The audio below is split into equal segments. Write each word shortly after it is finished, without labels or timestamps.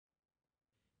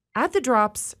add the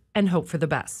drops, and hope for the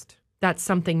best. That's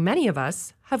something many of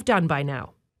us have done by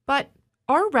now. But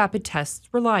are rapid tests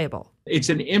reliable? It's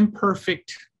an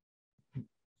imperfect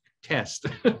test.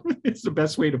 It's the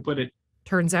best way to put it.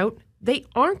 Turns out they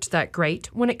aren't that great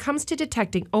when it comes to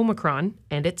detecting Omicron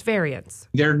and its variants.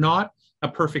 They're not a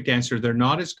perfect answer. They're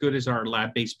not as good as our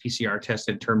lab-based PCR test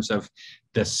in terms of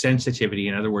the sensitivity.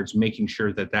 In other words, making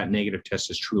sure that that negative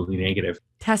test is truly negative.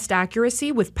 Test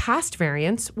accuracy with past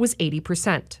variants was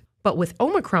 80%. But with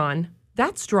Omicron,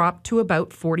 that's dropped to about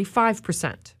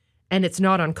 45%. And it's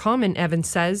not uncommon, Evans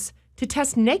says, to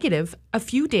test negative a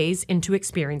few days into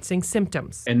experiencing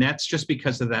symptoms. And that's just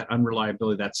because of that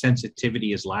unreliability. That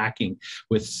sensitivity is lacking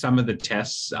with some of the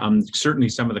tests, certainly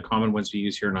some of the common ones we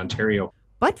use here in Ontario.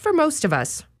 But for most of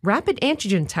us, rapid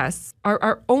antigen tests are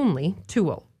our only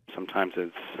tool. Sometimes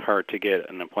it's hard to get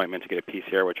an appointment to get a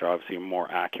PCR, which are obviously more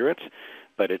accurate,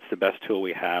 but it's the best tool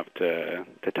we have to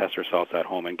test ourselves at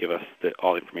home and give us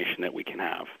all the information that we can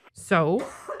have. So,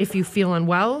 if you feel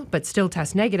unwell but still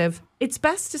test negative, it's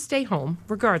best to stay home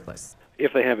regardless.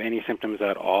 If they have any symptoms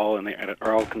at all and they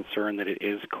are all concerned that it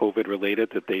is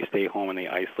COVID-related, that they stay home and they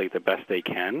isolate the best they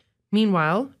can.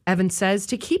 Meanwhile, Evans says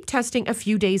to keep testing a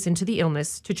few days into the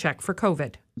illness to check for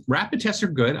COVID. Rapid tests are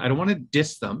good. I don't want to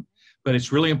diss them, but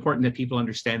it's really important that people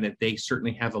understand that they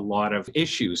certainly have a lot of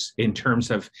issues in terms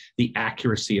of the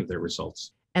accuracy of their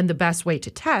results. And the best way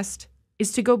to test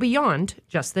is to go beyond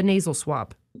just the nasal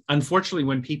swab. Unfortunately,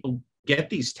 when people get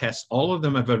these tests, all of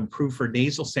them have been approved for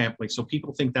nasal sampling, so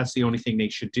people think that's the only thing they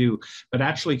should do. But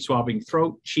actually swabbing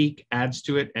throat, cheek adds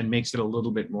to it and makes it a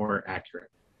little bit more accurate.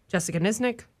 Jessica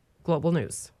Nyznik, Global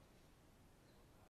News.